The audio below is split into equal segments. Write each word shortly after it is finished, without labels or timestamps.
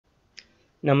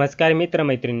नमस्कार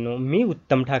मित्रमैत्रिणींनो, मी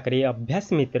उत्तम ठाकरे अभ्यास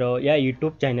मित्र या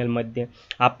यूट्यूब चॅनलमध्ये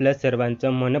आपलं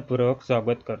सर्वांचं मनपूर्वक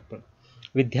स्वागत करतो।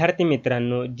 विद्यार्थी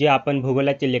मित्रांनो, जे आपण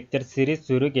भूगोलाचे लेक्चर सिरीज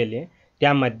सुरू केले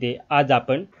त्यामध्ये आज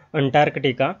आपण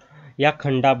अंटार्क्टिका या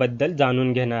खंडाबद्दल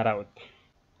जाणून घेणार आहोत।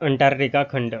 अंटार्क्टिका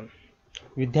खंड।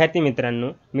 विद्यार्थी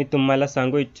मित्रांनो, मी तुम्हाला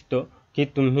सांगू इच्छितो की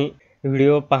तुम्ही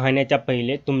व्हिडिओ पाहण्याच्या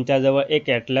पहिले तुमच्याजवळ एक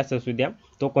ॲटलास असू द्या,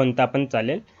 तो कोणता पण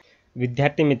चालेल।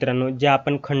 विद्यार्थी मित्रांनो, जे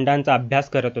आपण खंडांचा अभ्यास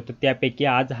करत होतो त्यापैकी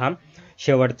आज हा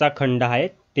शेवटचा खंड आहे,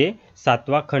 ते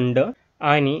 7वा खंड।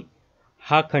 आणि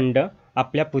हा खंड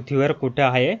आपल्या पृथ्वीवर कुठे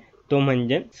आहे तो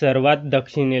म्हणजे सर्वात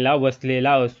दक्षिणेला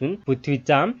वसलेला असून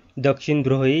पृथ्वीचा दक्षिण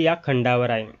ध्रुवही या खंडावर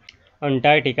आहे।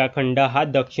 अंटार्क्टिका खंड हा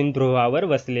दक्षिण ध्रुवावर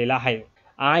वसलेला आहे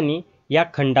आणि या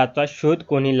खंडाचा शोध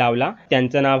कोणी लावला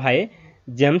त्यांचं नाव आहे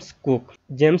जेम्स कुक।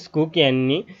 जेम्स कुक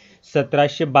यांनी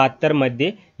 1772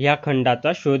 मध्ये या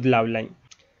खंडाचा शोध लावलाय।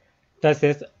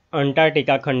 तसेच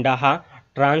अंटार्क्टिका खंड हा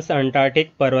ट्रान्स अंटार्क्टिक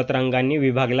पर्वतरांगांनी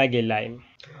विभागला गेला आहे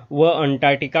व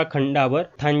अंटार्क्टिका खंडावर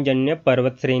स्थानजन्य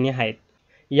पर्वतश्रेणी आहेत।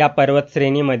 या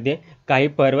पर्वतश्रेणीमध्ये काही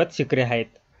पर्वत शिखरे आहेत,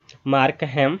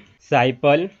 मार्कहॅम,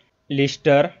 सायपल,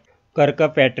 लिस्टर,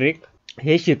 कर्कपॅट्रिक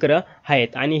हे शिखरं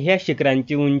आहेत आणि ह्या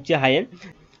शिखरांची उंची आहे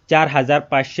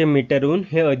 4500 मीटरहून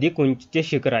हे अधिक उंचीचे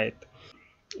शिखर आहेत।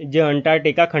 जे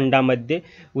अंटार्क्टिका खंडामध्ये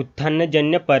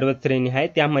उत्थानजन्य पर्वतश्रेणी आहे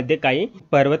त्यामध्ये काही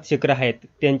पर्वत शिखर आहेत,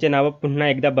 त्यांचे नाव पुन्हा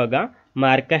एकदा बघा,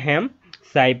 मार्कहॅम,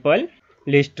 सायपल,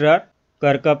 लिस्टर,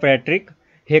 कर्कपॅट्रिक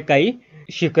हे काही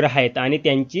शिखर आहेत आणि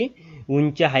त्यांची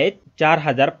उंची आहे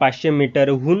 4500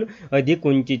 मीटरहून अधिक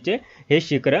उंचीचे हे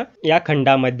शिखर या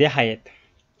खंडामध्ये आहेत।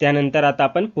 त्यानंतर आता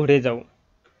आपण पुढे जाऊ।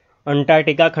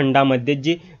 अंटार्क्टिका खंडामध्ये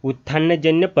जी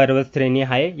उत्थानजन्य पर्वतश्रेणी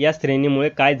आहे या श्रेणीमुळे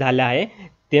काय झाले आहे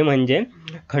ते म्हणजे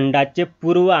खंडाचे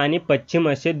पूर्व आणि पश्चिम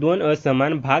असे दोन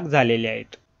असमान भाग झालेले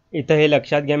आहेत। इथं हे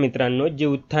लक्षात घ्या मित्रांनो, जे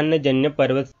उत्थानजन्य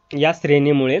पर्वत या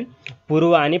श्रेणीमुळे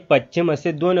पूर्व आणि पश्चिम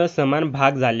असे दोन असमान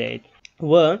भाग झाले आहेत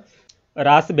व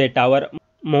रास बेटावर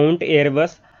माउंट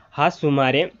एव्हरेस्ट हा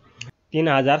सुमारे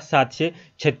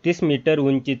 3736 मीटर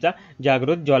उंचीचा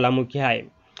जागृत ज्वालामुखी आहे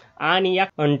आणि या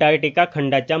अंटार्क्टिका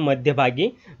खंडाच्या मध्यभागी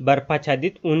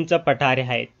बर्फाच्छादित उंच पठारे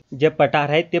आहेत। जे पठार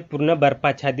आहेत ते पूर्ण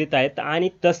बर्फाच्छादित आहेत आणि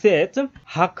तसेच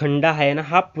हा खंड आहे ना,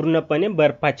 हा पूर्णपणे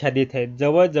बर्फाच्छादित आहे।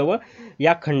 जवळजवळ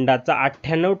या खंडाचा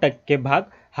 98% भाग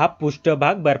हा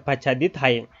पृष्ठभाग बर्फाच्छादित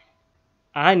आहे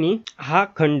आणि हा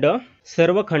खंड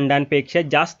सर्व खंडांपेक्षा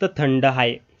जास्त थंड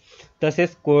आहे।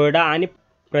 तसेच कोरडा आणि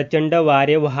प्रचंड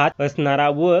वारे वाहत असणारा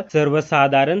व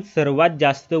सर्वसाधारण सर्वात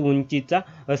जास्त उंचीचा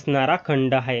असणारा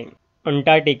खंड आहे।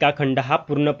 अंटार्क्टिका खंड हा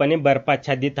पूर्णपणे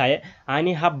बर्फाच्छादित आहे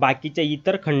आणि हा बाकीच्या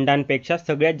इतर खंडांपेक्षा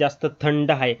सगळ्यात जास्त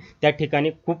थंड आहे। त्या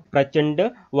ठिकाणी खूप प्रचंड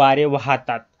वारे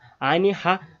वाहतात आणि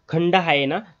हा खंड आहे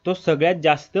ना, तो सगळ्यात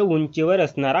जास्त उंचीवर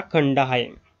असणारा खंड आहे।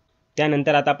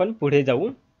 त्यानंतर आता आपण पुढे जाऊ।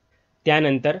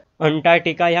 त्यानंतर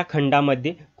अंटार्क्टिका या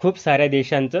खंडामध्ये खूप साऱ्या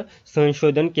देशांचं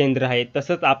संशोधन केंद्र आहे।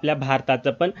 तसंच आपल्या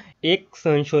भारताचं पण एक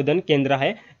संशोधन केंद्र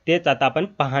आहे, तेच आता आपण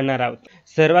पाहणार आहोत।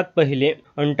 सर्वात पहिले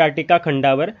अंटार्क्टिका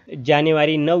खंडावर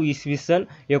जानेवारी 9 इसवी सन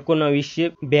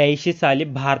 1982 साली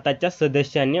भारताच्या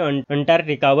सदस्यांनी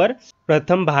अंटार्क्टिकावर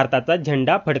प्रथम भारताचा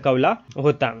झेंडा फडकवला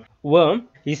होता व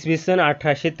इसवी सन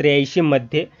 1883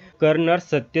 मध्ये कर्नल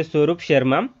सत्यस्वरूप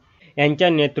शर्मा यांच्या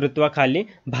नेतृत्वाखाली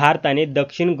भारताने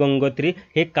दक्षिण गंगोत्री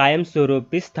हे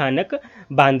कायमस्वरूपी स्थानक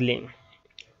बांधले।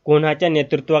 कोणाच्या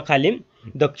नेतृत्वाखाली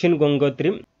दक्षिण गंगोत्री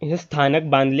हे स्थानक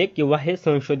बांधले किंवा हे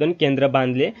संशोधन केंद्र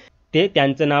बांधले ते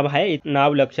त्यांचं नाव आहे,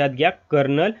 नाव लक्षात घ्या,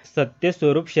 कर्नल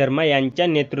सत्यस्वरूप शर्मा यांच्या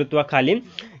नेतृत्वाखाली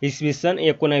इसवी सन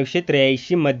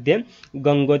 1983 मध्ये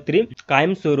गंगोत्री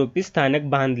कायमस्वरूपी स्थानक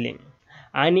बांधले।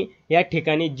 आणि या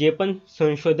ठिकाणी जे पण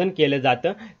संशोधन केलं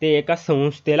जातं ते एका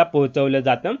संस्थेला पोहोचवलं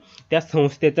जातं, त्या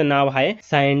संस्थेचं नाव आहे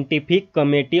scientific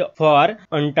committee for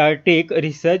Antarctic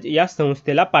research, या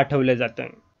संस्थेला पाठवलं जातं।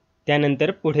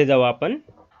 त्यानंतर पुढे जाऊ आपण।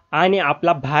 आणि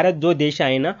आपला भारत जो देश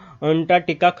आहे ना,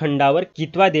 अंटार्क्टिका खंडावर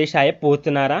कितवा देश आहे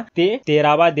पोहोचणारा, ते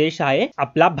 13वा देश आहे।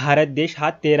 आपला भारत देश हा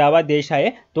 13वा देश आहे,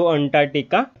 तो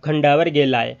अंटार्क्टिका खंडावर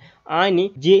गेला आहे। आणि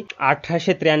जे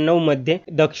 1893 मध्ये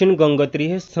दक्षिण गंगोत्री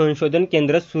हे संशोधन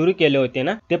केंद्र सुरू केले होते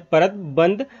ना, ते परत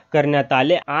बंद करण्यात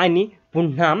आले आणि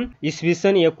पुन्हा इसवी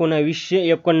सन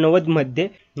 1989 मध्ये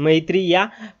मैत्री या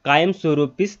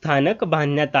कायमस्वरूपी स्थानक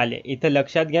बांधण्यात आले। इथं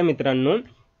लक्षात घ्या मित्रांनो,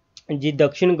 जी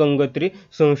दक्षिण गंगोत्री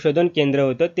संशोधन केंद्र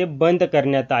होतं ते बंद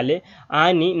करण्यात आले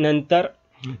आणि नंतर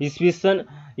इसवी सन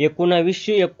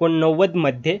 1989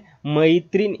 मध्ये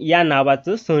मैत्रीण या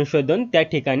नावाचं संशोधन त्या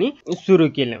ठिकाणी सुरू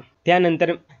केलं।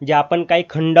 त्यानंतर जे आपण काही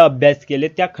खंड अभ्यास केले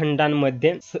त्या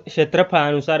खंडांमध्ये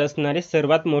क्षेत्रफळानुसार असणारे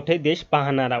सर्वात मोठे देश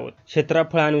पाहणार आहोत।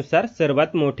 क्षेत्रफळानुसार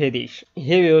सर्वात मोठे देश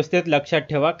हे व्यवस्थित लक्षात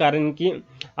ठेवा, कारण की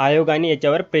आयोगाने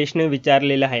याच्यावर प्रश्न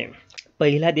विचारलेला आहे।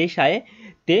 पहिला देश आहे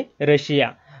ते रशिया।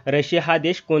 रशिया हा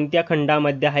देश कोणत्या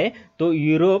खंडामध्ये आहे? तो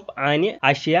युरोप आणि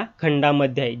आशिया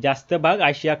खंडामध्ये आहे। जास्त भाग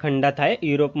आशिया खंडात आहे,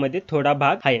 युरोपमध्ये थोडा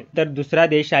भाग आहे। तर दुसरा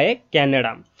देश आहे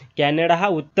कॅनडा। कॅनडा हा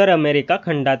उत्तर अमेरिका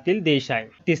खंडातील देश आहे।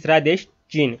 तिसरा देश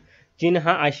चीन। चीन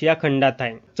हा आशिया खंडात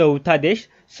आहे। चौथा देश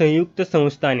संयुक्त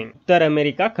संस्थाने उत्तर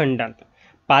अमेरिका खंडात।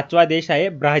 पाचवा देश आहे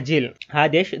ब्राझील, हा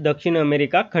देश दक्षिण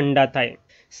अमेरिका खंडात आहे।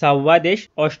 सहावा देश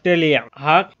ऑस्ट्रेलिया,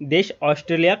 हा देश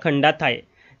ऑस्ट्रेलिया खंडात आहे।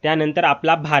 त्यानंतर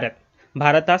आपला भारत,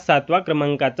 भारत हा 7व्या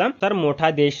क्रमांकाचा तर मोठा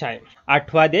देश आहे।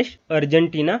 8वा देश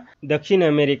अर्जेंटिना, दक्षिण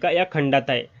अमेरिका या खंडात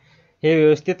आहे। हे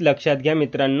व्यवस्थित लक्षात घ्या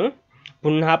मित्रांनो।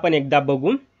 पुन्हा आपण एकदा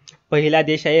बघू। पहिला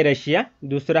देश आहे रशिया,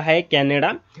 दुसरा आहे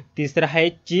कॅनडा, तिसरा आहे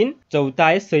चीन, चौथा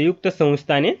आहे संयुक्त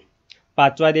संस्थाने,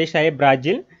 पाचवा देश आहे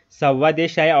ब्राझील, सहावा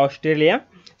देश आहे ऑस्ट्रेलिया,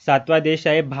 सातवा देश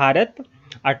आहे भारत,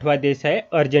 आठवा देश आहे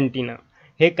अर्जेंटिना।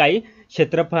 हे काही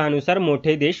क्षेत्रफळानुसार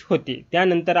मोठे देश होते।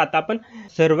 त्यानंतर आता आपण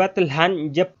सर्वात लहान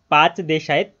जे 5 देश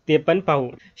आहेत ते पण पाहू।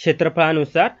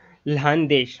 क्षेत्रफळानुसार लहान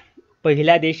देश,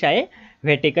 पहिला देश आहे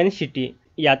व्हॅटिकन सिटी,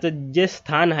 याचं जे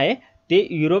स्थान आहे ते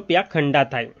युरोप या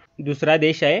खंडात आहे। दुसरा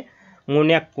देश आहे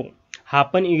मोनॅको, हा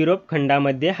पण युरोप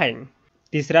खंडामध्ये आहे।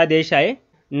 तिसरा देश आहे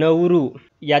नौरू,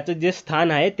 याचं जे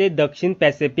स्थान आहे ते दक्षिण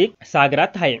पॅसिफिक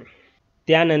सागरात आहे।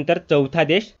 त्यानंतर चौथा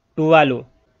देश टुवालू,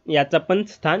 याचं पण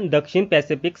स्थान दक्षिण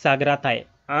पॅसिफिक सागरात आहे।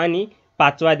 आणि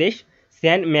पाचवा देश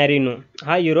सॅन मॅरिनो,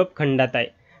 हा युरोप खंडात आहे।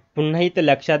 पुन्हा इथं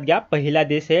लक्षात घ्या, पहिला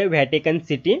देश आहे व्हॅटिकन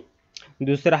सिटी,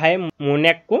 दुसरा आहे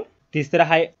मोनॅको, तिसरा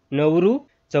आहे नौरू,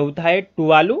 चौथा आहे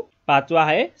टुवालू, पाचवा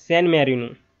आहे सॅन मॅरिनो।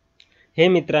 हे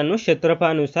मित्रांनो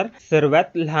क्षेत्रफळानुसार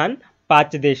सर्वात लहान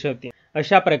 5 देश होते।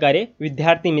 अशा प्रकारे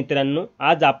विद्यार्थी मित्रांनो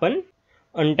आज आपण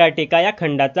अंटार्क्टिका या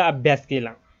खंडाचा अभ्यास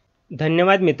केला।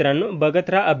 धन्यवाद मित्रांनो, बघत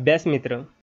राहा अभ्यास मित्र।